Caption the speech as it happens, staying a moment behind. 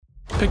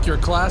pick your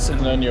class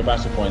and earn your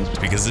battle points.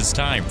 Because it's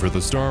time for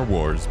the Star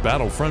Wars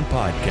Battlefront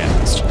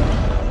Podcast.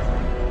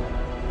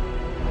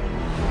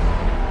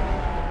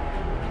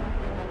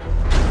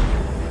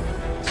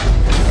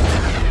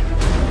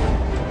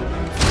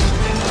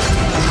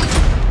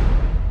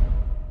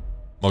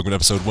 Welcome to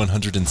episode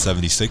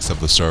 176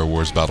 of the Star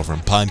Wars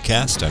Battlefront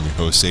Podcast. I'm your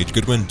host, Sage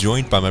Goodwin,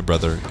 joined by my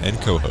brother and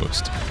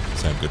co-host,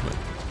 Sam Goodwin.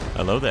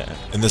 Hello there.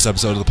 In this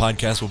episode of the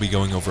podcast, we'll be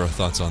going over our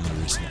thoughts on the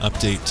recent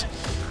update,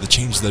 the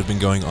changes that have been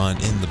going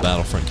on in the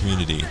Battlefront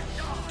community,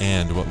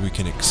 and what we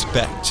can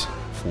expect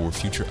for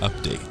future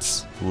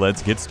updates.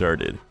 Let's get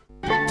started.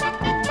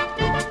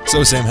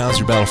 So, Sam, how's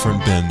your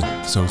Battlefront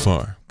been so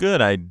far?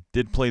 Good. I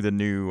did play the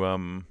new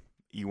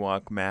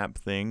Ewok map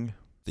thing.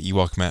 The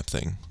Ewok map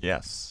thing?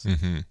 Yes.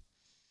 Mm-hmm.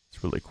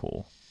 It's really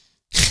cool.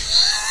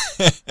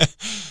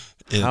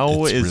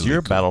 How is really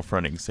your cool.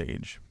 Battlefronting,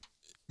 Sage?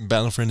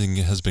 Battlefronting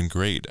has been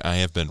great. I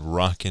have been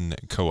rocking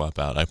co-op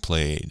out. I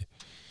played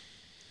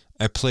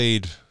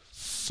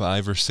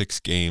 5 or 6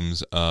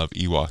 games of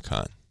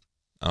EwokCon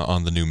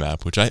on the new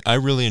map, which I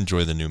really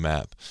enjoy the new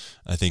map.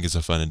 I think it's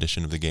a fun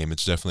addition of the game.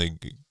 It's definitely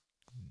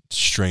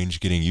strange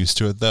getting used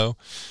to it, though.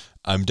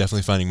 I'm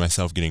definitely finding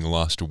myself getting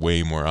lost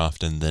way more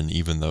often than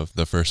even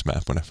the first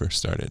map when I first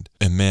started.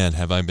 And man,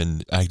 have I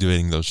been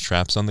activating those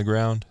traps on the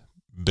ground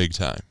big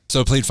time.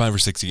 So I played 5 or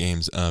 6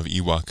 games of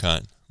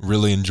EwokCon.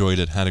 Really enjoyed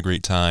it, had a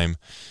great time,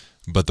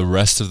 but the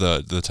rest of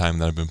the time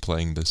that I've been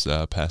playing this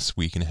past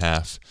week and a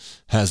half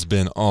has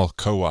been all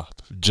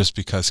co-op, just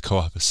because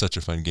co-op is such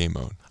a fun game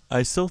mode.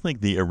 I still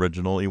think the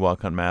original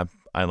Ewok map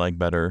I like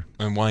better.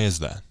 And why is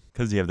that?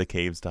 Because you have the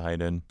caves to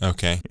hide in.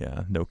 Okay.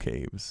 Yeah, no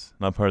caves.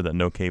 Not part of that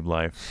no cave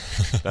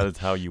life. That is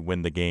how you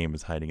win the game,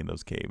 is hiding in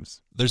those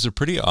caves. There's a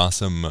pretty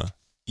awesome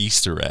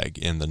Easter egg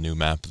in the new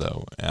map,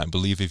 though. I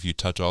believe if you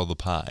touch all the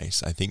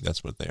pies, I think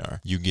that's what they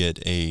are, you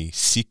get a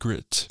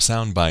secret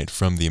soundbite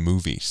from the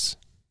movies.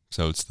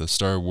 So it's the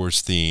Star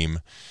Wars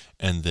theme,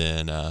 and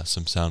then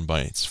some sound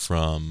bites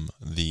from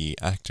the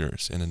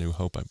actors in A New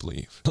Hope, I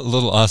believe. A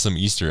little awesome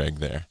Easter egg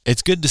there.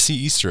 It's good to see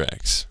Easter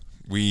eggs.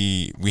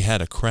 We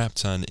had a crap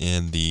ton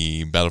in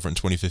the Battlefront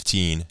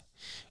 2015,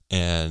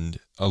 and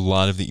a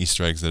lot of the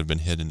Easter eggs that have been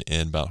hidden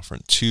in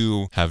Battlefront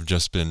 2 have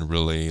just been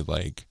really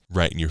like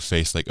right in your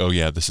face, like, oh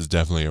yeah, this is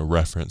definitely a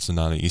reference and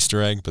not an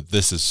Easter egg, but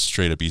this is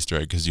straight up Easter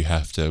egg because you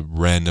have to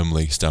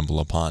randomly stumble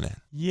upon it.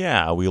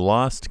 Yeah, we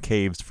lost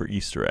caves for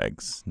Easter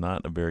eggs.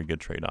 Not a very good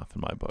trade-off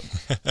in my book.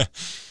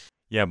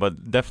 Yeah,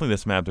 but definitely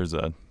this map, there's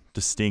a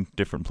distinct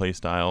different play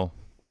style.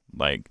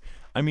 Like,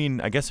 I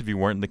mean, I guess if you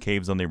weren't in the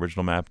caves on the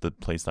original map, the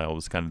play style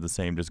was kind of the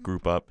same, just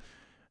group up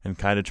and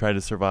kind of try to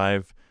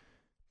survive.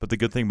 But the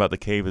good thing about the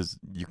cave is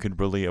you could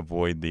really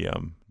avoid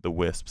the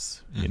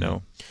wisps, you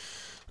know?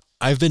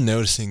 I've been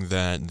noticing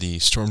that the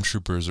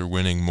Stormtroopers are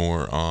winning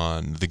more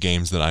on the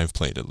games that I've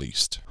played, at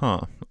least.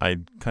 Huh. I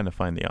kind of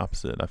find the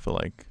opposite. I feel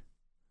like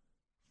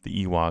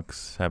the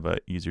Ewoks have a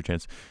easier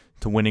chance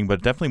to winning,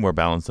 but definitely more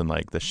balanced than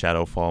like the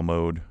Shadowfall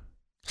mode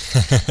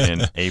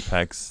in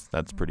Apex.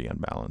 That's pretty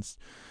unbalanced.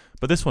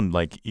 But this one,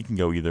 like, you can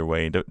go either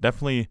way.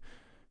 Definitely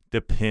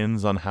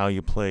depends on how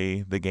you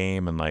play the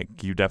game, and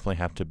like you definitely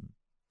have to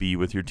be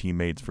with your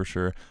teammates for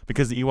sure,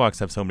 because the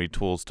Ewoks have so many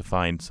tools to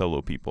find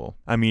solo people.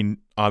 I mean,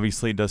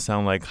 obviously it does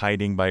sound like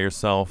hiding by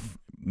yourself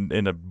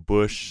in a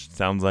bush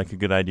sounds like a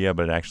good idea,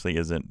 but it actually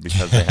isn't,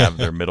 because they have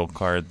their middle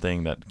card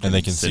thing that and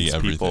they can sense see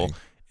everything. people,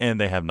 and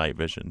they have night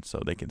vision,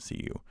 so they can see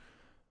you.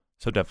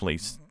 So definitely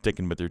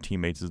sticking with your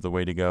teammates is the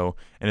way to go.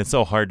 And it's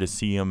so hard to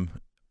see them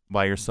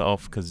by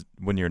yourself, because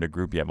when you're in a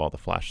group, you have all the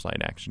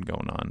flashlight action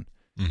going on.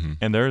 Mm-hmm.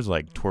 And there's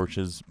like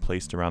torches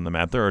placed around the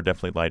map. There are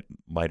definitely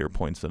lighter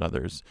points than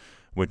others,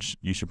 which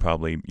you should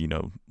probably,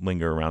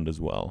 linger around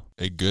as well.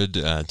 A good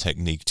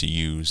technique to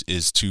use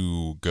is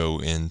to go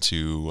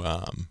into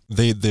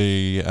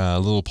the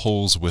little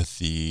poles with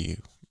the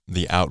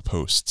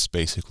outposts,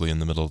 basically in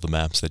the middle of the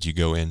maps, that you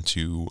go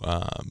into,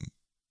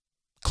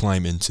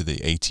 climb into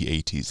the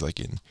AT-ATs like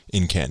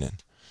in canon.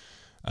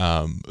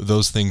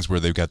 Those things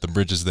where they've got the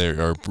bridges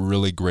there are a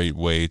really great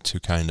way to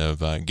kind of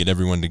get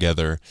everyone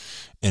together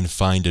and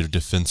find a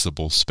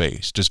defensible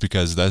space, just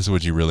because that's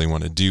what you really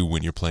want to do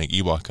when you're playing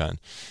EwokCon,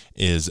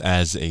 is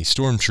as a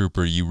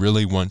stormtrooper, you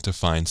really want to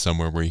find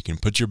somewhere where you can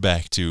put your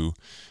back to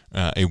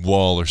a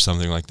wall or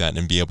something like that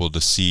and be able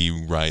to see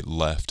right,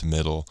 left,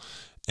 middle,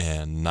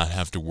 and not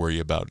have to worry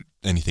about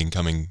anything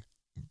coming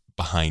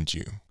behind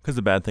you. Because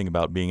the bad thing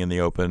about being in the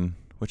open,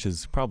 which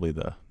is probably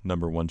the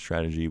number one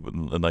strategy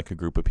in like a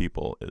group of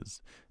people,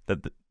 is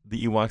that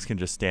the Ewoks can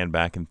just stand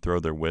back and throw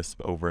their wisp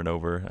over and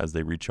over as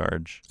they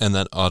recharge. And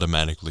that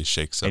automatically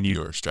shakes up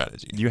your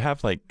strategy. You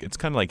have it's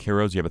kind of like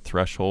Heroes, you have a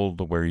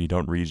threshold where you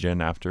don't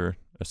regen after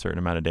a certain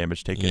amount of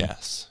damage taken.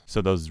 Yes.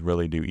 So those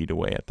really do eat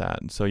away at that.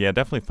 So yeah,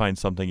 definitely find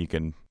something you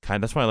can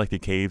that's why I like the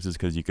caves, is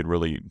because you could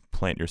really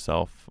plant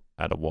yourself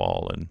at a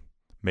wall and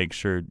make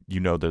sure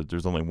that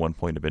there's only one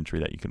point of entry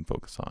that you can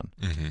focus on.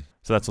 Mm-hmm.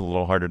 So that's a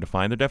little harder to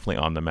find. They're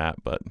definitely on the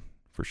map, but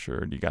for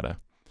sure you gotta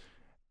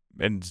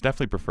And it's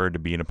definitely preferred to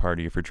be in a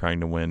party if you're trying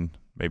to win,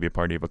 maybe a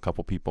party of a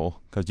couple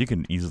people, because you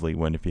can easily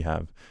win if you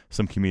have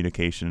some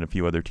communication and a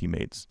few other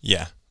teammates.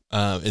 Yeah,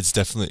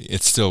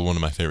 it's still one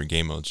of my favorite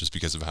game modes just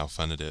because of how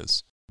fun it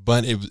is.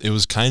 But it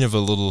was kind of a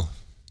little,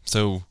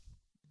 so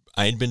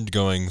I had been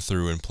going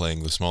through and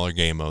playing the smaller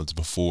game modes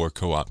before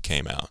co-op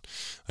came out.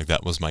 Like,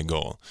 that was my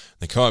goal.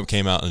 The co-op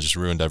came out and just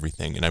ruined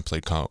everything, and I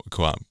played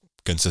co-op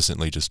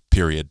consistently, just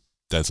period.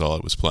 That's all I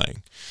was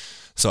playing.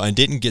 So I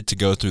didn't get to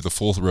go through the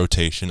full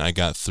rotation. I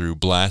got through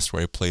Blast,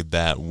 where I played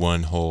that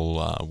one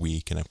whole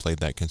week, and I played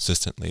that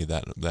consistently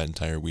that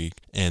entire week.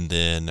 And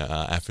then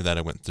after that,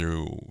 I went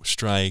through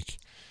Strike,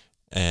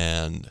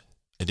 and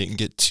I didn't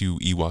get to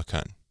Ewok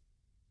Hunt.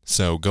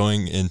 So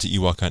going into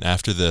Ewok Hunt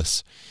after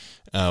this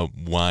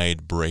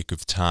wide break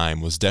of time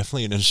was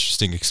definitely an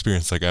interesting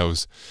experience. Like, I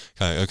was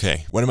kind of,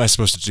 okay, what am I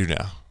supposed to do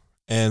now?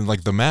 And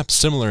like, the map's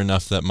similar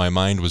enough that my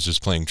mind was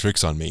just playing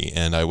tricks on me,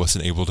 and I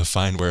wasn't able to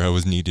find where I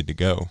was needed to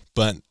go.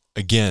 But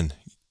again,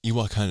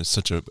 Ewok Hunt is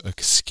such a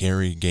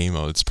scary game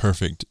mode. It's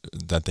perfect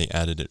that they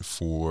added it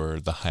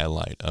for the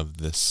highlight of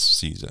this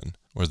season,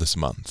 or this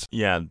month.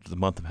 Yeah, the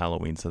month of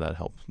Halloween, so that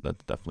helps.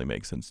 That definitely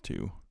makes sense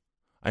too.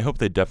 I hope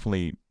they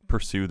definitely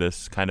pursue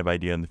this kind of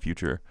idea in the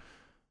future.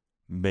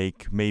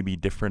 Make maybe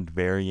different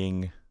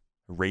varying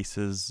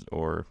races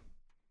or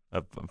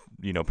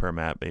per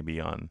map,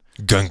 maybe on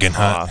Gungan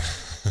Hunt.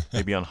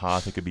 Maybe on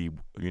Hoth it could be,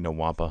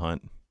 Wampa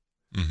Hunt.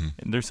 Mm-hmm.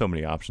 And there's so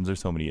many options. There's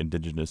so many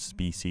indigenous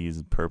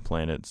species per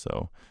planet,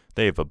 so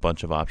they have a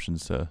bunch of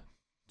options to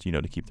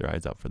keep their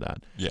eyes out for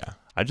that. Yeah.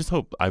 I just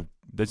hope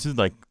this is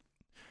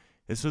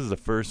the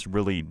first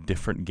really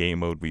different game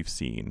mode we've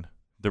seen.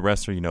 The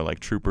rest are, like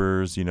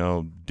troopers,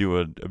 do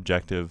an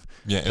objective.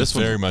 Yeah, it's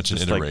very much an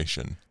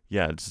iteration.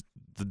 It's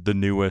the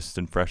newest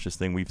and freshest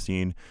thing we've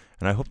seen,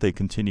 and I hope they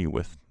continue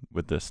with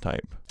this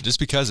type. Just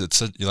because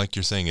it's like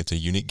you're saying, it's a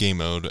unique game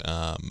mode.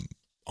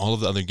 All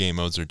of the other game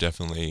modes are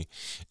definitely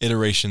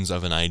iterations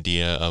of an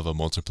idea of a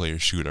multiplayer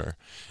shooter,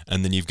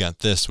 and then you've got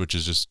this, which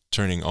is just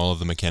turning all of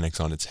the mechanics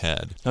on its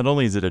head. Not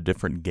only is it a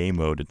different game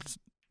mode, it's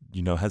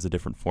has a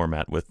different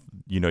format with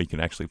you can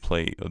actually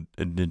play an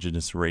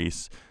indigenous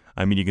race.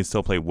 I mean, you can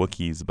still play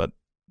Wookiees, but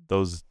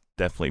those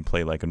definitely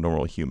play like a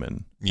normal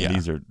human. Yeah, and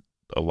these are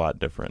a lot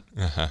different.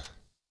 Uh-huh.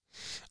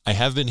 I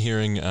have been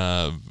hearing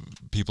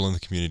people in the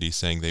community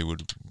saying they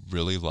would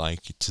really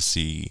like to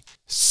see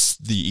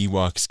the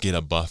Ewoks get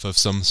a buff of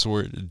some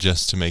sort,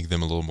 just to make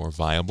them a little more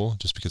viable,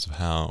 just because of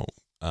how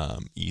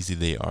easy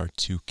they are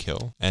to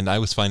kill. And I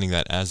was finding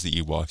that as the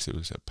Ewoks, it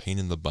was a pain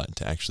in the butt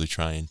to actually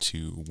try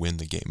to win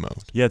the game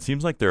mode. Yeah, it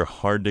seems like they're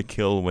hard to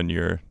kill when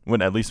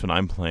at least when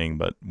I'm playing,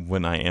 but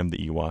when I am the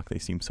Ewok, they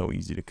seem so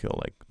easy to kill,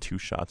 like 2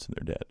 shots and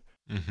they're dead.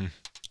 Mm-hmm.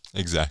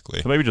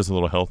 Exactly. So maybe just a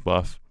little health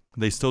buff.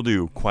 They still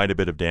do quite a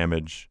bit of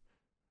damage,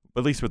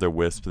 at least with their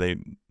wisp.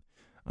 You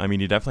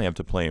definitely have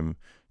to play them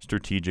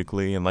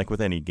strategically, and like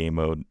with any game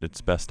mode, it's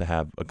best to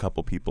have a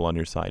couple people on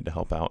your side to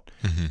help out.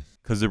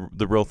 Because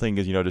the real thing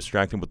is,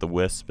 distract them with the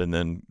wisp and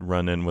then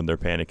run in when they're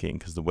panicking,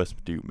 because the wisp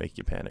do make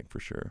you panic for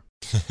sure.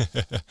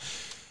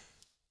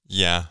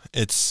 Yeah,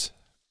 it's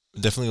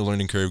definitely a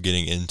learning curve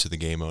getting into the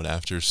game mode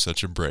after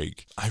such a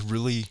break. I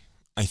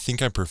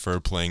think I prefer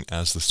playing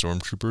as the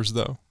Stormtroopers,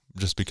 though,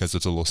 just because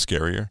it's a little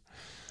scarier.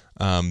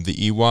 The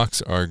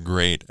Ewoks are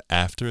great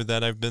after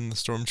that I've been the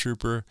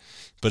Stormtrooper,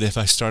 but if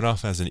I start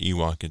off as an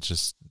Ewok, it's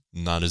just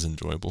not as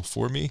enjoyable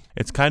for me.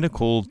 It's kind of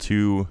cool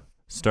to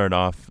start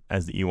off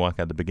as the Ewok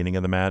at the beginning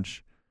of the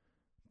match,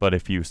 but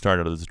if you start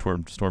out as a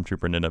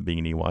Stormtrooper and end up being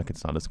an Ewok,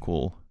 it's not as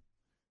cool.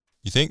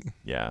 You think?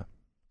 Yeah.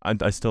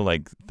 I still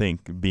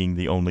think being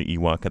the only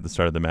Ewok at the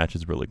start of the match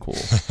is really cool,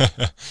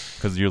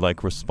 because you're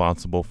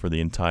responsible for the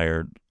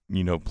entire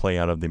play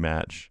out of the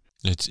match.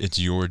 It's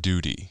your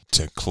duty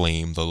to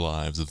claim the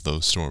lives of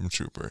those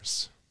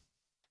stormtroopers.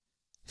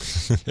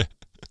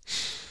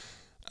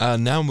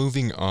 Now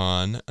moving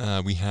on,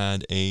 we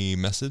had a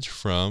message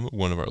from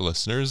one of our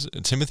listeners,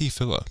 Timothy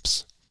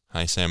Phillips.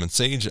 Hi, Sam and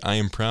Sage. I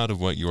am proud of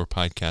what your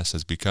podcast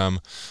has become.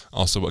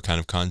 Also, what kind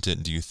of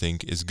content do you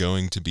think is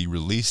going to be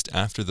released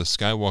after the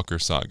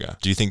Skywalker saga?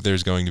 Do you think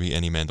there's going to be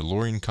any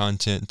Mandalorian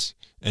content?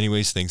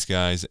 Anyways, thanks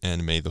guys,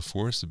 and may the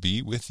Force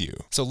be with you.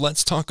 So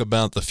let's talk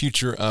about the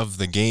future of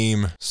the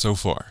game so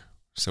far.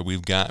 So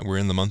we're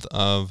in the month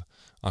of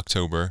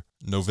October.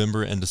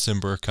 November and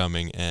December are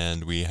coming,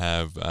 and we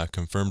have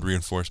confirmed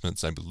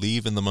reinforcements, I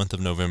believe, in the month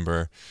of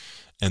November.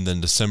 And then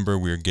December,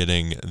 we're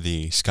getting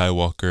the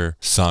Skywalker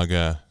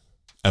saga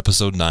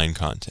Episode 9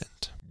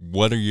 content.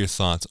 What are your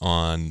thoughts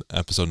on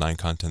Episode 9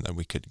 content that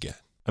we could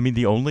get? I mean,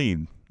 the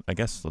only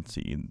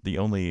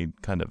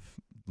kind of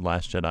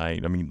Last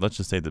Jedi, let's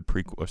just say the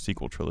prequel or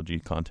sequel trilogy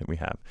content we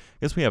have. I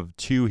guess we have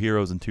 2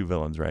 heroes and 2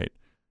 villains, right?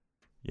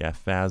 Yeah,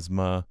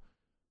 Phasma,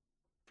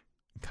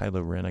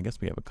 Kylo Ren. I guess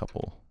we have a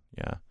couple.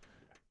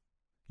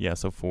 Yeah,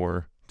 so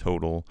 4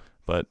 total.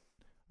 But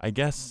I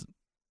guess,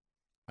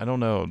 I don't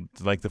know,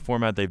 the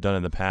format they've done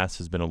in the past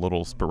has been a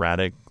little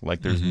sporadic.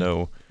 There's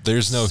no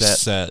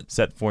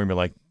set formula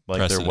like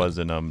precedent. there was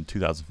in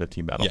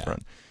 2015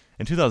 Battlefront.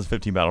 in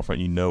 2015 Battlefront,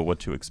 you know what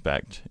to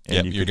expect.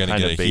 And You're going to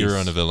get a hero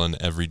and a villain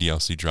every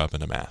DLC drop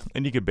in a map.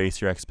 And you could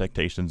base your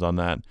expectations on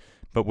that.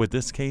 But with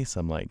this case,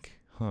 I'm like,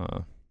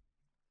 are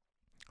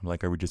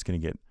we just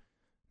going to get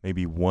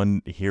maybe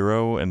one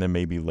hero and then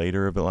maybe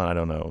later a villain? I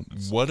don't know.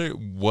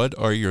 What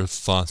are your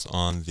thoughts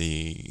on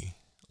the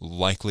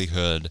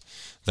likelihood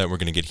that we're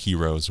going to get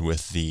heroes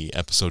with the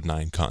Episode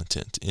 9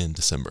 content in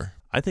December?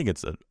 I think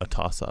it's a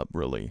toss-up,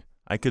 really.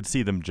 I could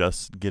see them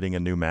just getting a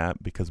new map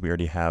because we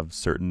already have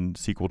certain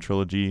sequel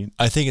trilogy.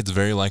 I think it's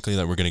very likely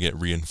that we're going to get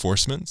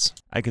reinforcements.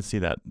 I could see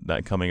that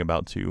coming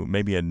about too.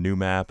 Maybe a new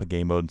map, a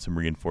game mode, and some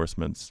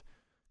reinforcements.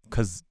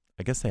 Because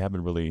I guess they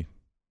haven't really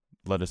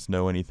let us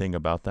know anything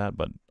about that,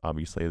 but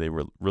obviously they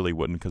really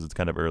wouldn't because it's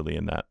kind of early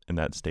in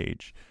that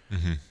stage.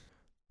 Mm-hmm.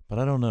 But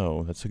I don't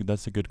know.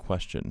 That's a good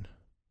question.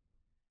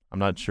 I'm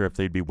not sure if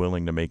they'd be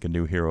willing to make a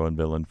new hero and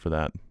villain for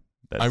that.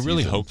 I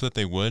really hope that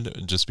they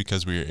would, just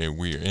because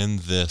we're in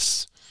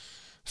this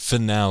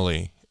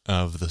finale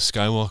of the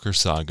Skywalker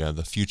saga.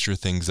 The future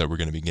things that we're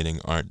going to be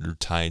getting aren't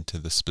tied to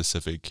the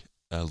specific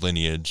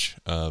lineage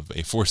of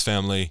a Force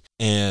family,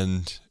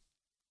 and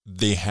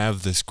they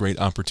have this great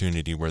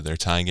opportunity where they're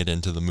tying it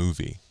into the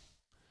movie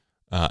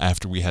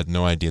after we had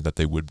no idea that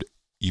they would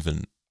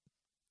even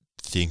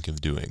think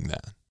of doing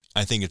that.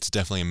 I think it's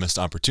definitely a missed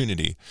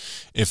opportunity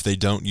if they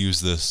don't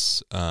use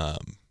this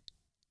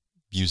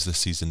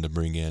season to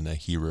bring in a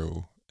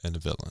hero and a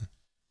villain.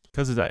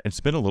 Because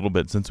it's been a little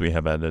bit since we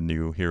have had a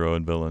new hero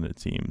and villain, it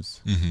seems.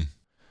 Mm-hmm.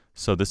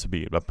 So this would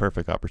be a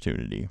perfect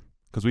opportunity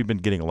because we've been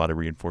getting a lot of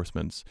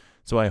reinforcements.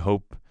 So I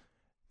hope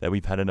that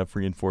we've had enough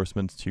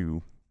reinforcements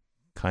to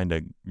kind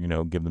of,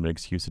 give them an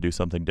excuse to do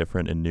something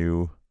different and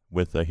new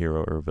with a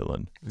hero or a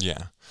villain.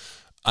 Yeah.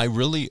 I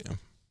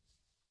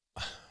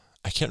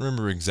can't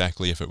remember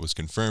exactly if it was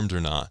confirmed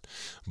or not,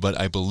 but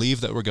I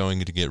believe that we're going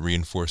to get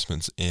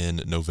reinforcements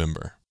in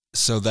November.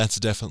 So that's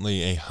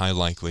definitely a high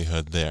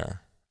likelihood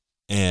there.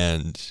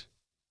 And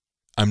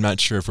I'm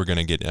not sure if we're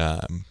going to get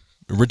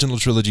original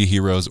trilogy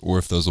heroes or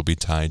if those will be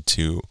tied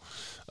to,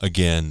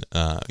 again,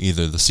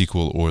 either the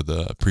sequel or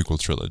the prequel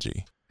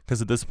trilogy.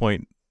 Because at this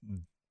point,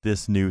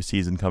 this new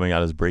season coming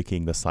out is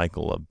breaking the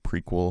cycle of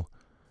prequel.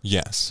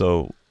 Yes.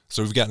 So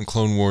we've gotten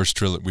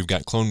we've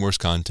got Clone Wars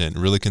content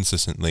really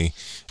consistently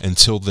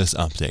until this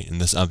update. And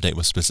this update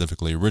was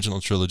specifically original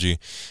trilogy,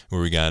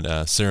 where we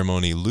got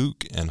Ceremony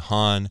Luke and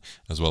Han,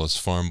 as well as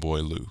Farm Boy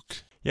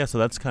Luke. Yeah, so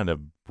that's kind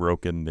of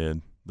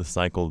broken the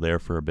cycle there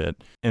for a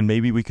bit. And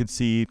maybe we could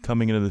see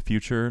coming into the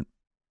future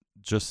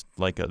just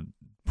like a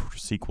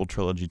sequel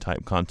trilogy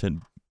type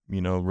content,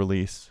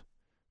 release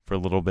for a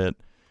little bit.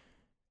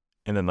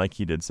 And then like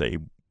he did say,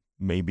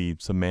 maybe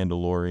some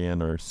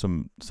Mandalorian or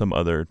some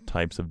other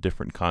types of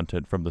different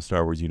content from the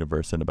Star Wars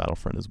universe and a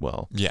Battlefront as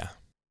well. Yeah.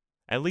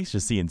 At least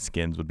just seeing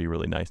skins would be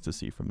really nice to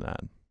see from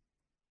that.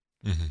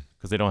 Mm-hmm.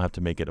 Because they don't have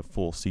to make it a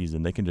full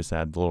season. They can just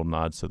add little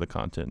nods to the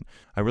content.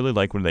 I really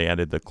like when they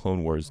added the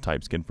Clone Wars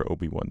type skin for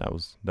Obi-Wan.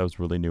 That was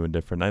really new and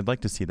different. I'd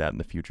like to see that in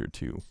the future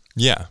too.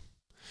 Yeah.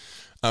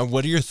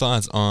 What are your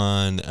thoughts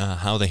on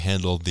how they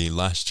handled the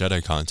Last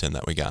Jedi content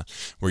that we got,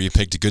 where you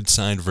picked a good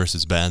side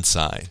versus bad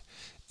side?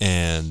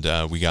 And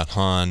we got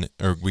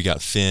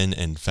Finn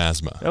and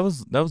Phasma.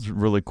 That was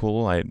really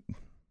cool.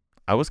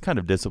 I was kind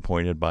of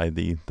disappointed by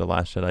the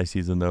Last Jedi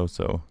season though,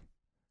 so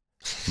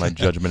my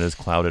judgment is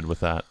clouded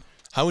with that.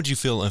 How would you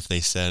feel if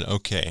they said,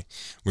 okay,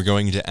 we're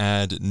going to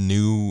add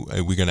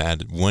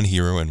one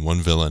hero and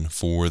one villain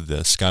for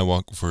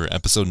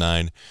Episode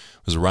 9,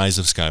 was Rise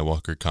of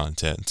Skywalker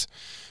content,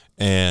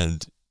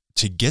 and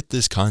to get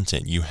this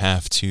content, you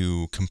have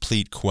to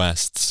complete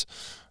quests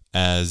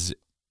as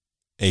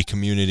a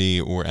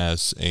community or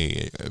as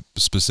a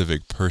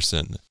specific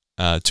person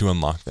to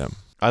unlock them.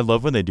 I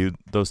love when they do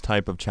those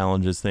type of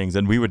challenges things,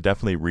 and we would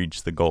definitely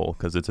reach the goal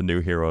because it's a new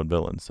hero and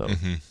villain. So,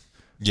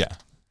 yeah,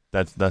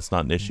 that's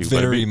not an issue.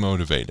 Very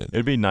motivated.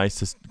 It'd be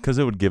nice because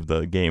it would give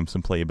the game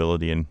some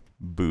playability and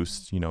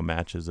boost,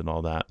 matches and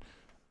all that.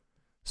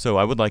 So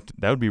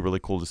that would be really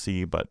cool to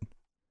see, but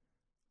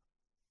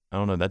I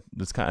don't know.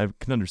 I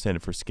can understand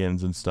it for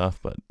skins and stuff,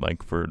 but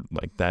like for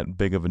like that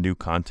big of a new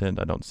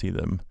content, I don't see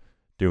them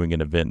doing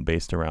an event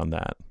based around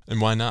that. And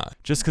why not?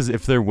 Just because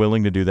if they're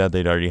willing to do that,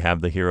 they'd already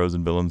have the heroes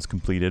and villains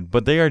completed,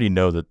 but they already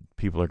know that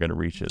people are going to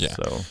reach it. Yeah.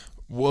 So,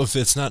 well, if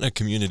it's not a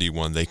community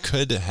one, they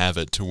could have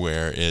it to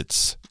where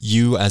it's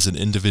you as an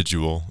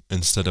individual,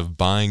 instead of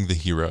buying the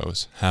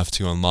heroes, have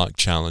to unlock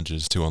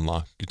challenges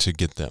to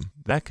get them.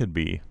 That could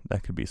be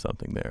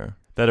something there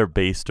that are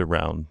based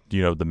around,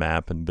 the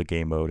map and the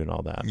game mode and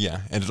all that.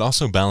 Yeah, and it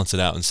also balances it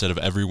out instead of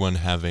everyone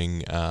having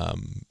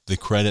the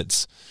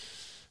credits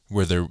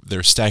where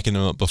they're stacking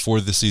them up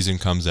before the season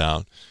comes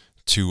out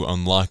to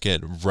unlock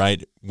it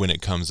right when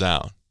it comes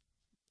out.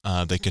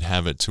 They could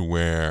have it to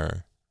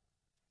where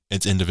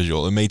it's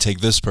individual. It may take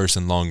this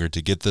person longer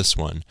to get this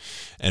one,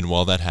 and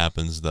while that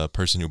happens, the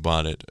person who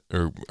bought it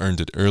or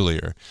earned it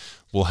earlier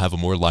will have a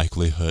more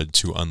likelihood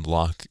to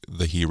unlock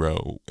the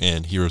hero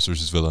in Heroes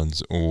vs.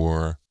 Villains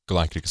or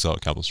Galactic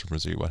Assault, Capital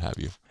Supremacy, what have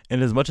you.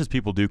 And as much as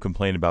people do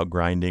complain about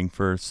grinding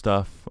for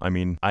stuff, I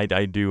mean,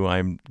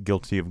 I'm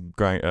guilty of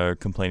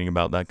complaining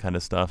about that kind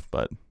of stuff,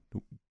 but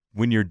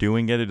when you're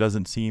doing it, it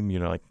doesn't seem,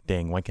 like,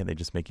 dang, why can't they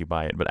just make you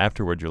buy it? But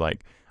afterward, you're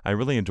like, I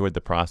really enjoyed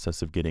the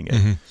process of getting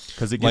it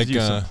because it gives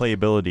you some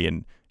playability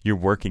and you're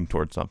working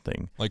towards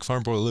something. Like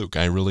Farm Boy Luke,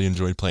 I really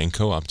enjoyed playing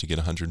co-op to get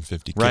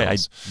 150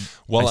 kills.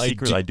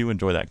 Right, I do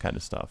enjoy that kind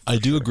of stuff. I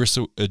do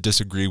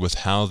disagree with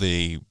how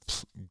they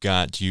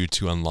got you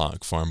to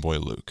unlock Farm Boy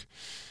Luke.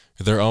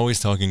 They're always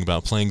talking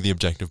about playing the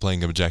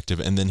objective,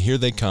 and then here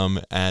they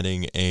come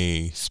adding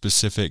a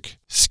specific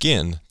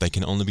skin that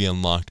can only be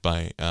unlocked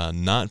by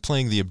not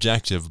playing the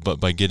objective, but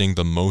by getting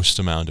the most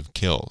amount of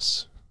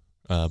kills.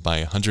 By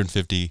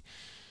 150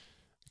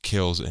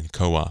 kills in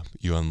co-op,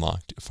 you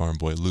unlocked Farm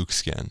Boy Luke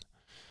skin.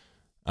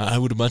 I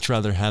would much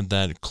rather have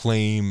that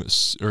claim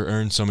or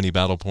earn so many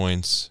battle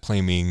points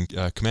claiming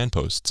command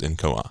posts in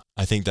co-op.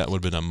 I think that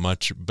would have been a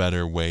much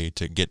better way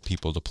to get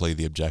people to play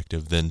the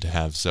objective than to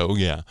have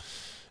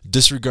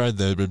disregard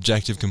the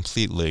objective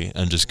completely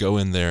and just go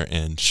in there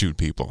and shoot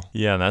people.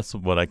 Yeah, and that's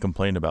what I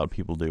complained about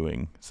people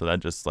doing. So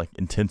that just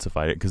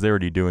intensified it because they were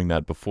already doing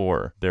that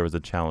before there was a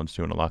challenge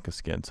to unlock a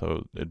skin,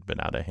 so it'd been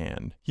out of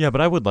hand. Yeah,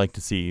 but I would like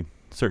to see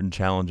certain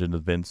challenge and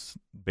events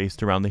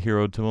based around the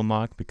hero to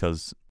unlock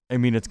because, I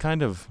mean, it's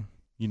kind of,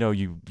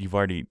 you've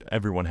already,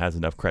 everyone has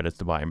enough credits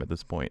to buy him at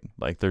this point.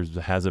 Like, there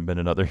hasn't been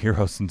another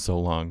hero since so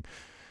long.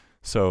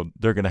 So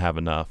they're going to have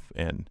enough.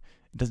 And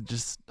it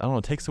doesn't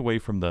it takes away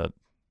from the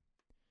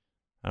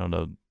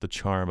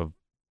charm of,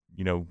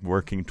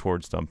 working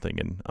towards something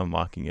and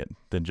unlocking it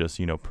than just,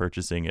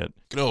 purchasing it.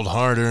 Good old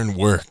hard-earned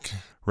work.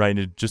 Right, and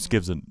it just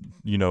gives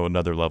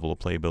another level of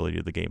playability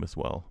to the game as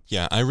well.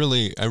 Yeah, I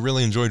really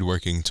enjoyed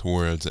working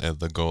towards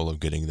the goal of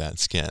getting that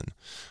skin.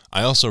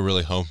 I also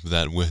really hope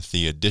that with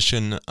the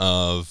addition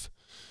of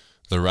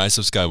the Rise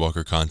of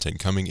Skywalker content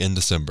coming in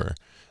December,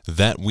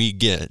 that we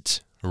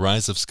get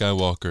Rise of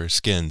Skywalker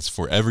skins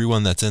for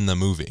everyone that's in the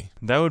movie.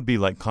 That would be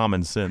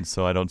common sense,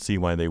 so I don't see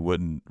why they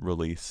wouldn't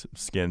release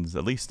skins.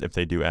 At least if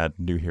they do add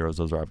new heroes,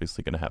 those are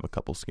obviously going to have a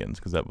couple skins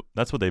because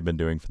that's what they've been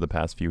doing for the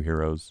past few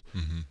heroes.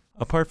 Mm-hmm.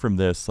 Apart from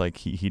this,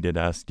 he did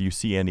ask, do you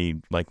see any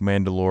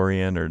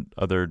Mandalorian or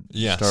other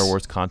Star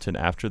Wars content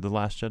after The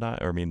Last Jedi?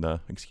 Or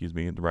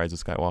the Rise of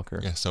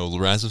Skywalker? Yeah, so The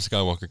Rise of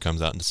Skywalker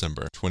comes out in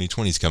December.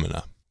 2020 is coming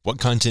up. What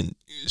content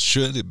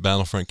should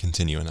Battlefront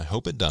continue? And I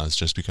hope it does,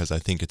 just because I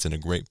think it's in a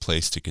great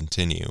place to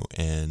continue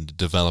and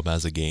develop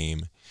as a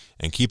game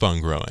and keep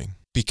on growing.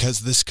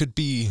 Because this could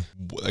be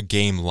a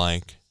game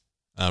like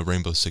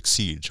Rainbow Six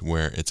Siege,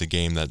 where it's a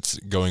game that's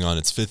going on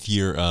its 5th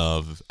year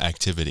of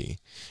activity,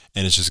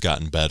 and it's just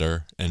gotten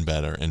better and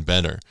better and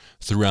better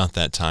throughout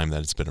that time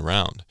that it's been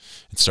around.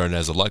 It started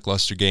as a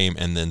lackluster game,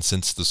 and then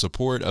since the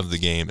support of the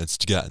game, it's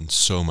gotten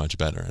so much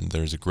better, and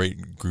there's a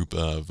great group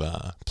of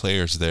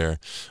players there,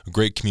 a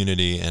great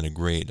community, and a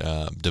great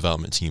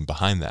development team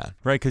behind that.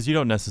 Right, because you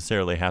don't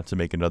necessarily have to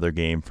make another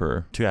game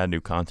to add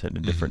new content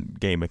and different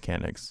game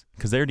mechanics,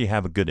 because they already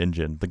have a good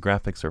engine. The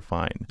graphics are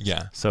fine.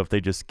 Yeah. So if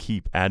they just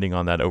keep adding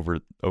on that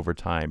over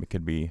time, it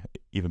could be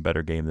even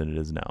better game than it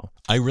is now.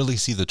 I really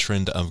see the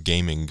trend of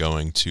gaming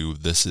going to,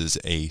 this is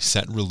a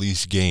set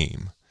release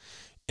game,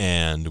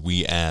 and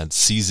we add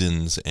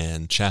seasons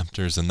and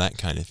chapters and that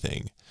kind of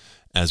thing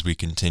as we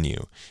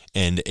continue.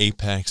 And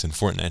Apex and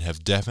Fortnite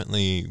have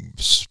definitely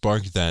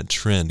sparked that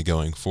trend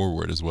going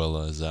forward, as well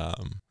as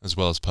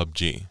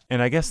PUBG.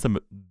 And I guess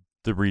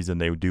the reason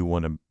they do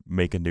want to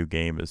make a new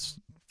game is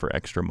for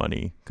extra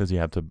money, because you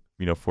have to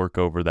fork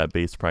over that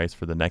base price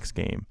for the next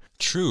game.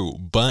 True,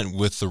 but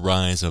with the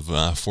rise of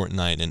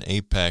Fortnite and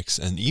Apex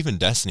and even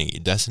Destiny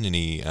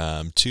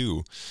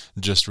 2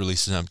 just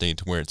released an update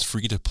to where it's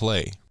free to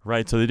play.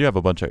 Right, so they do have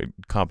a bunch of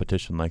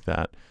competition like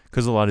that,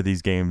 because a lot of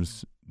these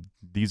games,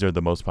 these are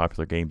the most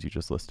popular games you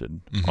just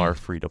listed, are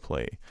free to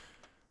play.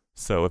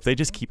 So if they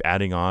just keep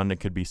adding on,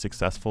 it could be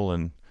successful,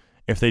 and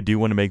if they do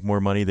want to make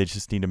more money, they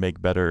just need to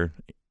make better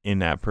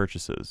in-app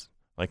purchases.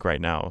 Like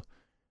right now,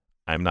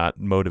 I'm not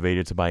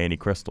motivated to buy any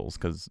crystals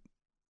because,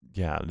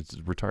 it's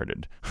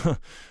retarded.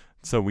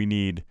 So we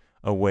need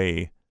a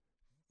way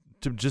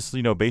to just,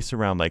 base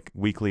around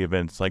weekly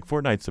events. Like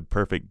Fortnite's a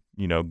perfect,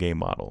 game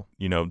model.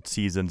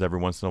 Seasons every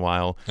once in a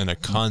while. And a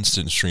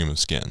constant stream of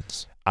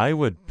skins. I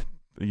would,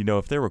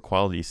 if there were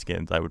quality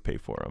skins, I would pay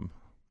for them.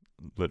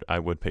 I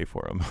would pay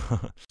for them.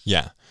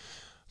 Yeah.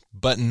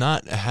 But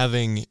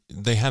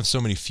they have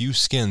so many few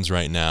skins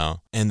right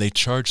now, and they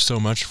charge so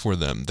much for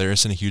them. There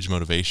isn't a huge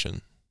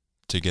motivation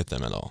to get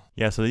them at all.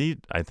 Yeah, so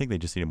I think they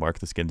just need to mark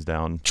the skins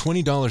down.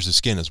 $20 a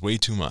skin is way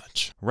too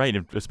much. Right,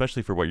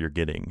 especially for what you're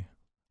getting.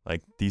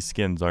 These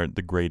skins aren't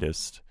the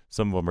greatest.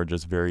 Some of them are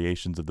just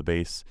variations of the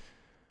base.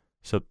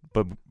 So,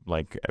 but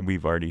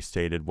we've already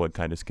stated what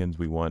kind of skins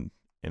we want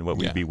and what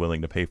we'd be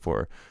willing to pay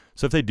for.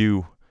 So if they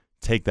do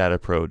take that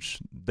approach,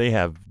 they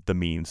have the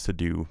means to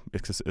do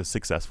a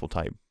successful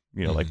type,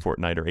 like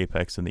Fortnite or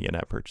Apex in the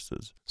in-app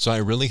purchases. So I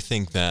really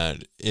think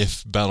that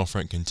if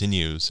Battlefront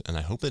continues, and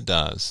I hope it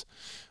does,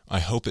 I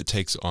hope it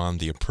takes on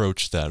the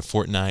approach that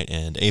Fortnite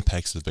and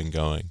Apex have been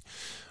going,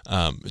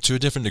 to a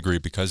different degree,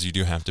 because you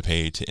do have to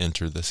pay to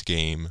enter this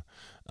game.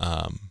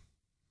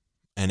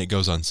 And it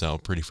goes on sale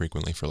pretty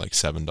frequently for like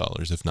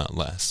 $7, if not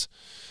less.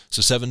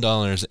 So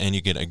 $7, and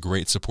you get a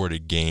great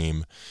supported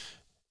game.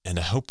 And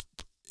I hope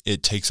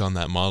it takes on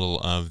that model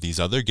of these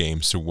other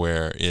games, to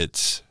where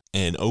it's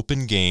an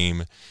open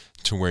game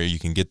to where you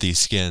can get these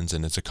skins,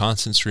 and it's a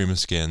constant stream of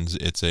skins.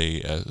 It's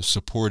a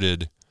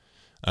supported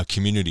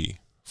community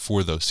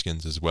for those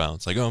skins as well.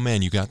 It's like, oh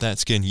man, you got that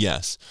skin?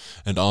 Yes.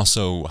 And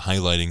also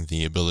highlighting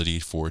the ability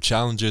for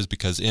challenges,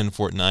 because in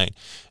Fortnite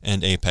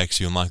and Apex,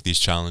 you unlock these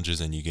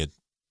challenges and you get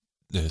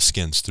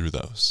skins through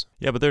those.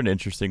 Yeah, but they're in an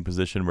interesting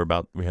position.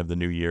 We have the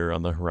new year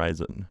on the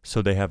horizon,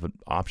 so they have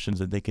options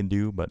that they can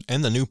do.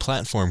 And the new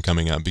platform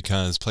coming up,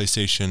 because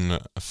PlayStation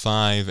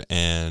 5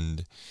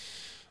 and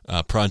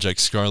Project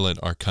Scarlet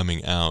are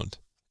coming out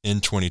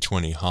in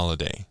 2020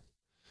 holiday.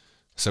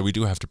 So we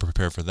do have to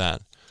prepare for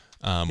that.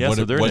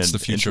 What's the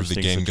future of the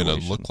game going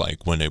to look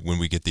like when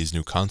we get these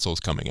new consoles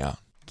coming out?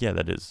 Yeah,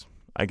 that is.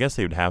 I guess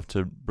they would have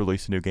to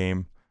release a new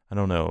game. I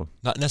don't know.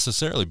 Not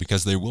necessarily,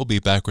 because they will be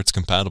backwards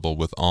compatible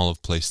with all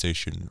of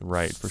PlayStation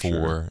 4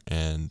 sure.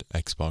 and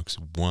Xbox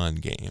One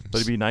games.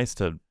 But it'd be nice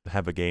to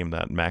have a game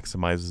that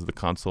maximizes the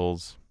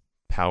console's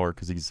power,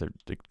 because these are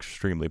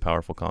extremely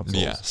powerful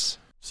consoles. Yes.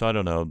 So I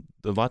don't know.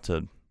 A lot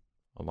to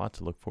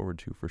look forward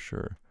to for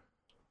sure.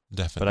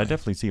 Definitely. But I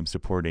definitely see him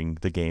supporting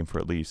the game for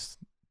at least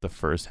the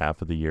first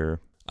half of the year.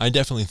 I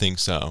definitely think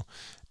so.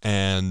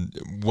 And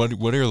what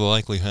are the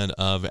likelihood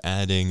of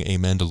adding a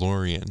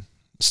Mandalorian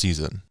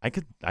season? I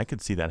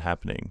could see that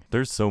happening.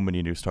 There's so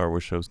many new Star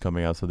Wars shows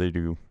coming out, so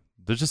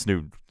there's just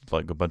new,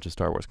 like, a bunch of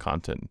Star Wars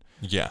content.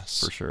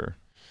 Yes. For sure.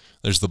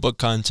 There's the book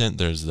content,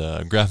 there's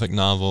the graphic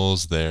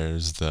novels,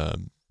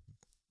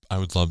 I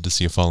would love to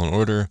see a Fallen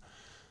Order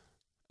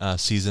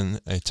season,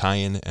 a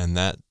tie-in, and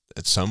that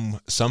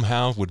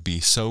somehow would be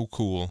so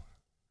cool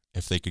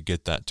if they could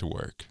get that to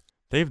work.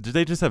 They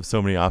just have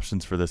so many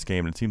options for this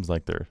game, and it seems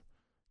like they're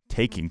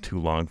taking too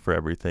long for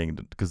everything,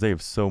 because they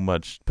have so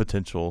much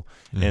potential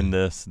in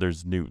this.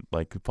 There's new,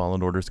 like,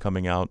 Fallen Orders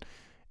coming out,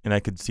 and I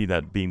could see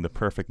that being the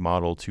perfect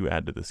model to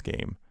add to this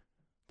game,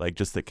 like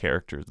just the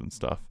characters and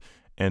stuff,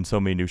 and so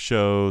many new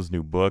shows,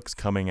 new books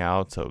coming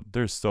out. So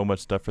there's so much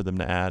stuff for them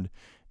to add.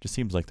 It just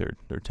seems like they're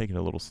taking it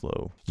a little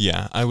slow.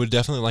 Yeah, I would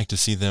definitely like to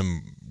see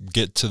them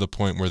get to the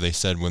point where they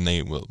said when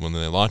they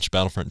launched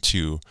Battlefront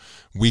 2,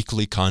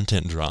 weekly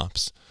content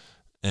drops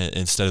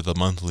instead of the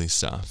monthly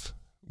stuff.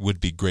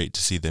 Would be great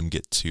to see them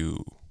get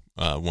to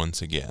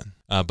once again.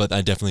 But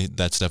that's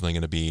definitely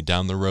going to be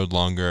down the road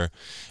longer,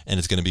 and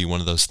it's going to be one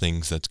of those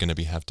things that's going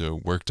to have to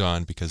worked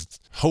on, because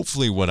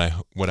hopefully what I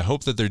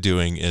hope that they're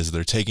doing is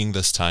they're taking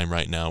this time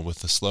right now with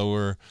the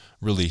slower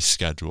release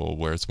schedule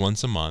where it's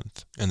once a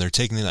month, and they're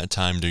taking that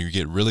time to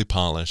get really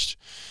polished.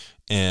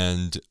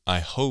 And I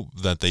hope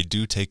that they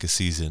do take a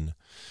season,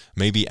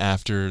 maybe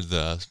after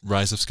the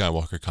Rise of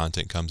Skywalker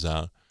content comes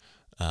out,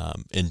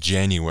 in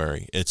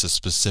January. It's a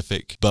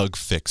specific bug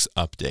fix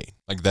update.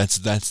 Like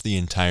that's the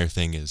entire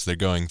thing. Is they're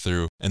going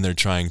through and they're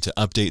trying to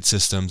update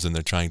systems, and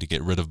they're trying to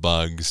get rid of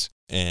bugs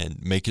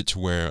and make it to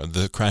where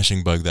the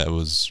crashing bug that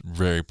was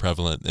very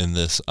prevalent in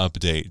this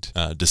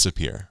update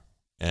disappear,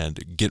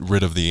 and get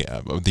rid of the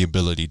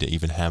ability to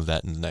even have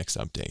that in the next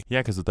update.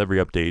 Yeah, because with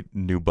every update,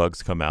 new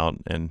bugs come out,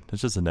 and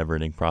it's just a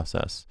never-ending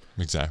process.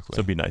 Exactly. So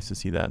it'd be nice to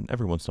see that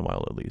every once in a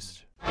while, at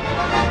least.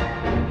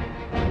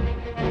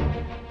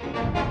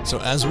 So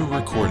as we're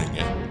recording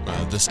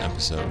it, this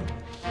episode,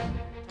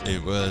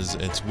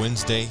 it's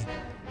Wednesday,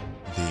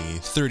 the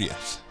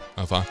 30th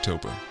of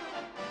October,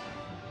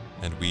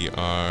 and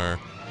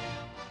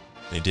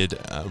they did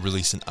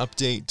release an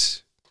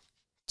update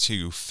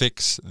to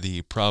fix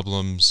the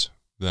problems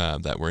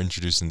that were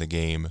introduced in the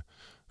game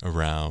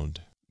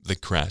around the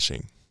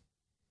crashing.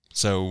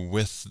 So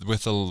with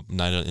the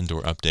Night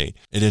Indoor update,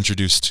 it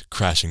introduced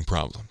crashing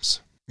problems.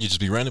 You just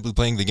be randomly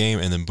playing the game,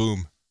 and then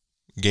boom,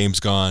 game's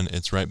gone.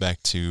 It's right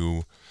back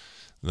to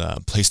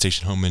the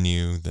PlayStation home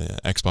menu, the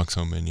Xbox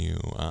home menu.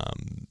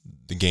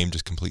 The game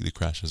just completely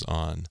crashes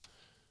on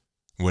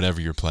whatever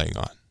you're playing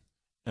on.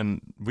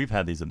 And we've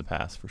had these in the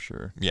past for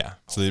sure. Yeah.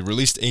 So they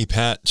released a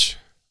patch,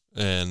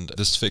 and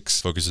this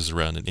fix focuses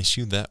around an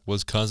issue that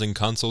was causing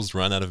consoles to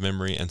run out of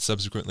memory and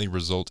subsequently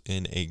result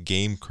in a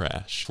game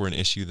crash, for an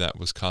issue that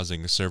was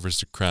causing servers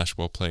to crash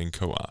while playing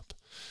co-op.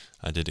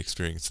 I did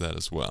experience that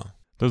as well.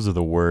 Those are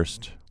the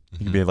worst. You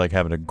could be like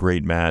having a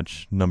great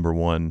match, number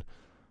one,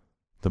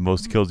 the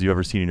most kills you've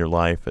ever seen in your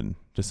life, and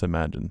just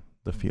imagine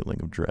the feeling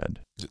of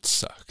dread. It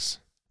sucks.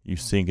 You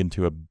sink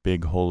into a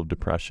big hole of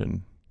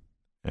depression,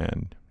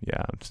 and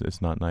yeah,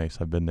 it's not nice.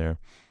 I've been there.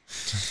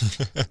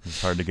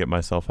 It's hard to get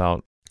myself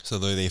out. So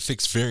they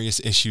fixed various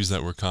issues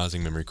that were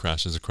causing memory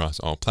crashes across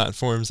all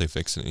platforms. They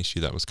fixed an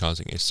issue that was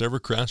causing a server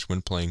crash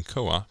when playing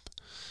co-op.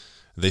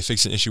 They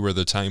fixed an issue where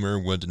the timer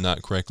would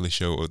not correctly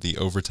show the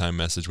overtime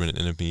message when an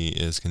enemy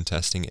is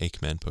contesting a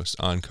command post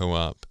on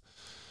co-op.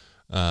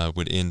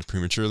 would end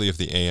prematurely if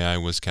the AI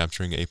was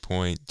capturing a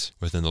point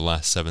within the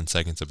last 7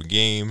 seconds of a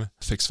game.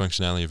 Fixed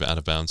functionality of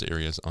out-of-bounds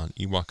areas on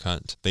Ewok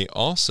Hunt. They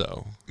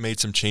also made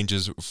some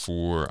changes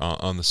for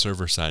on the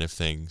server side of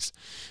things.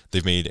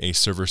 They've made a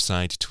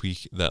server-side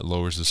tweak that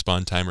lowers the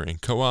spawn timer in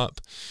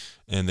co-op,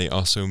 and they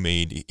also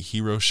made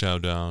Hero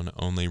Showdown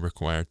only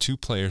require 2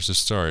 players to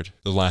start.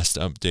 The last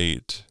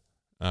update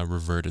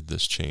reverted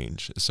this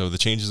change. So the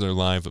changes are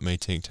live, but may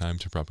take time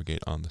to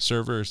propagate on the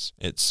servers.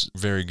 It's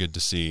very good to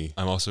see.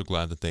 I'm also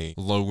glad that they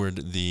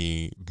lowered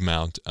the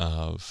amount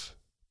of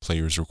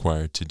players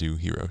required to do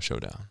Hero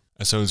Showdown.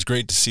 So it's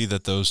great to see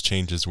that those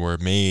changes were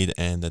made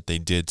and that they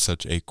did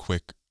such a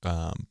quick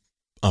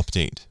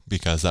update,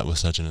 because that was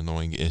such an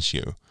annoying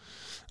issue.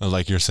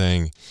 Like you're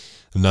saying,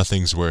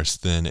 nothing's worse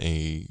than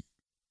a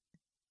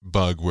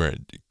bug where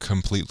it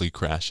completely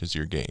crashes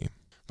your game.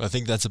 I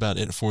think that's about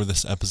it for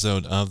this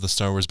episode of the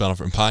Star Wars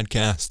Battlefront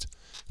podcast.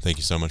 Thank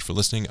you so much for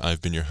listening.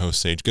 I've been your host,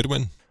 Sage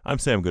Goodwin. I'm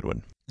Sam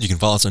Goodwin. You can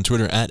follow us on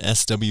Twitter at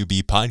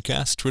SWB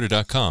Podcast,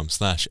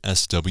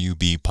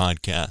 twitter.com/SWB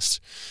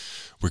Podcast.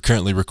 We're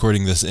currently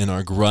recording this in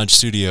our garage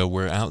studio,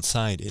 where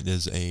outside it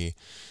is a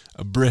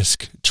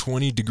brisk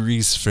 20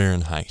 degrees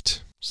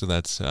Fahrenheit. So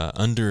that's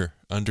under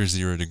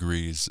 0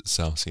 degrees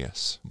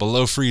Celsius.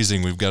 Below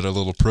freezing, we've got a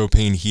little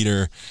propane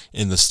heater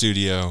in the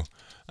studio.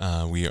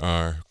 We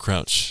are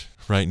crouched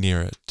right near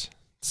it,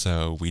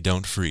 so we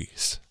don't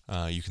freeze.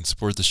 You can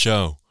support the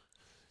show.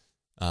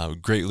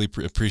 Greatly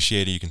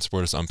appreciate it. You can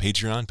support us on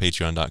Patreon,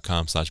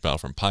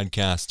 patreon.com/Battlefront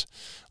Podcast.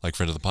 Like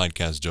friend of the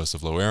podcast,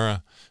 Joseph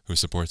Loera, who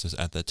supports us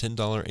at the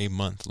 $10 a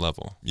month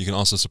level. You can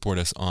also support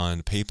us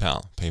on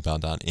PayPal,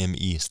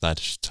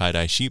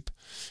 paypal.me/TieDyeSheep,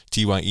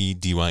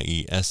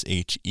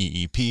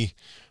 TYEDYESHEEP.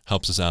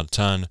 Helps us out a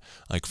ton.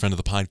 Like friend of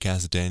the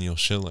podcast, Daniel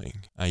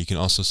Schilling. You can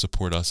also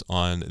support us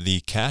on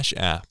the Cash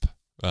App,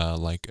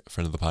 like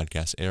friend of the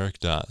podcast, Eric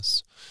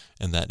does.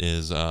 And that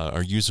is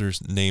our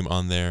user's name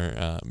on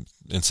there.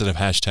 Instead of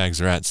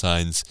hashtags or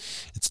 @signs,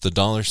 it's the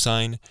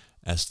 $,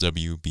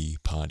 SWB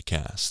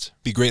Podcast.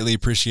 Be greatly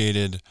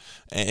appreciated.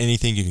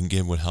 Anything you can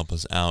give would help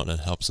us out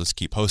and helps us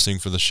keep hosting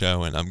for the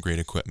show and upgrade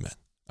equipment.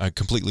 A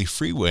completely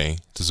free way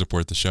to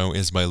support the show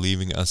is by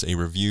leaving us a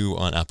review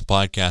on Apple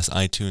Podcasts,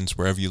 iTunes,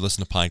 wherever you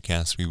listen to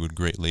podcasts. We would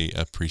greatly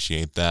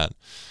appreciate that.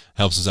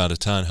 Helps us out a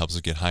ton, helps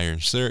us get higher in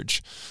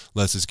search,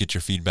 lets us get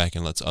your feedback,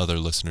 and lets other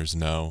listeners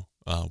know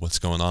what's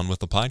going on with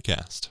the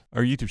podcast.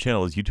 Our YouTube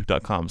channel is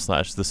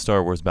youtube.com/the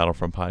Star Wars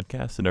Battlefront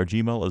Podcast, and our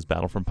Gmail is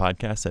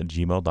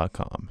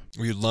battlefrontpodcast@gmail.com.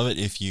 We would love it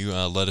if you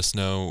let us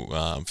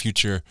know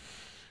future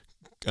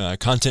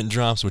content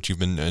drops, what you've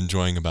been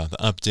enjoying about the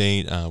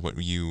update,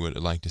 what you would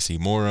like to see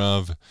more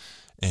of,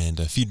 and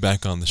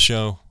feedback on the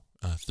show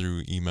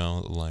through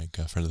email, like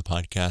a friend of the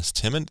podcast,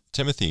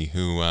 Timothy,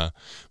 who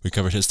we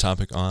covered his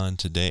topic on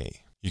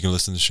today. You can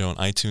listen to the show on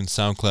iTunes,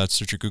 SoundCloud,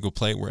 Stitcher, Google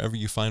Play, wherever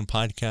you find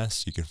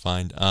podcasts, you can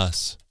find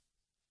us.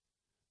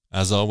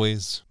 As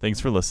always, thanks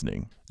for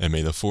listening, and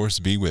may the Force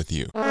be with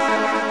you.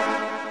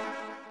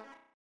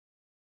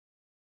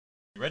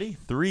 Ready?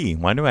 3.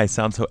 Why do I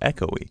sound so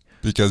echoey?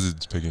 Because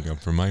it's picking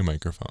up from my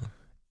microphone.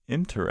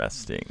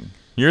 Interesting.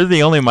 You're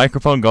the only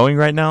microphone going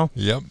right now?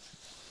 Yep.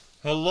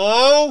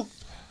 Hello?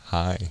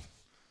 Hi.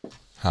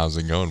 How's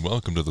it going?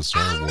 Welcome to the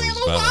Star Wars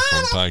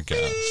Battlefront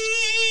Podcast.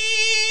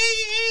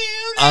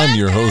 I'm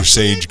your host,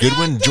 Sage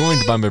Goodwin,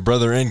 joined by my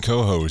brother and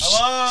co-host,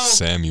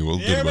 Samuel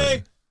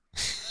Goodwin.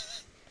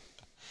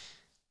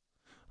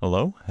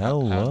 Hello?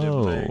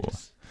 Hello.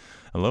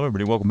 Hello,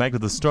 everybody. Welcome back to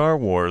the Star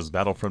Wars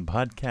Battlefront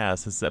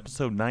Podcast. This is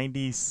episode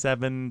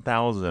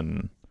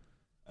 97,000.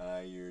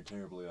 You're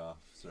terribly off,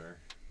 sir.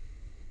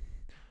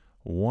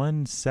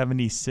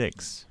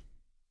 176.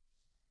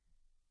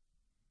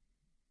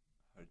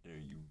 How dare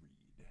you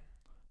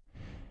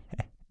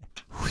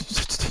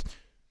read?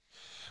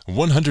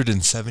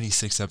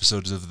 176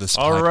 episodes of this podcast.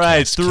 All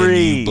right, 3. Can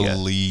you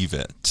believe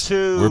it?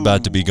 2. We're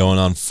about to be going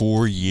on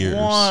 4 years.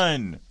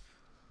 1.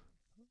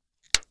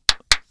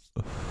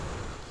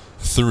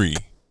 3,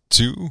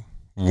 2,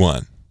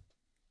 1.